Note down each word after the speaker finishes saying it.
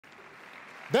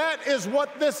That is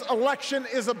what this election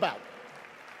is about.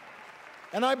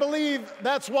 And I believe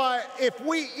that's why if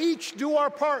we each do our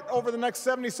part over the next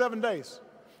 77 days,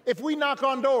 if we knock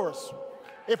on doors,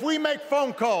 if we make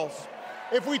phone calls,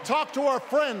 if we talk to our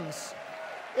friends,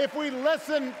 if we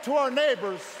listen to our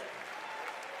neighbors,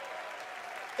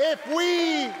 if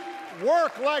we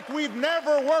work like we've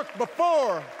never worked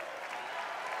before,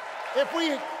 if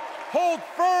we hold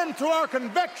firm to our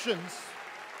convictions,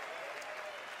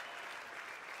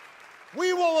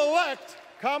 we will elect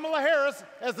Kamala Harris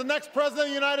as the next President of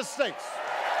the United States,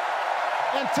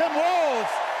 and Tim Walz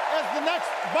as the next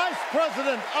Vice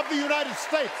President of the United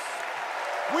States.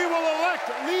 We will elect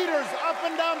leaders up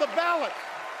and down the ballot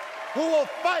who will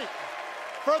fight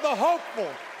for the hopeful,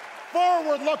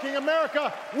 forward-looking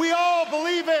America we all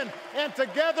believe in, and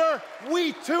together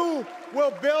we too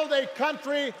will build a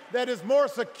country that is more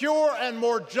secure and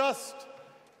more just,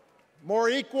 more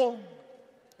equal,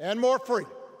 and more free.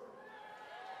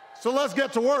 So let's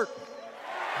get to work.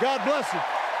 God bless you,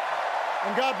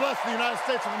 and God bless the United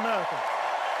States of America.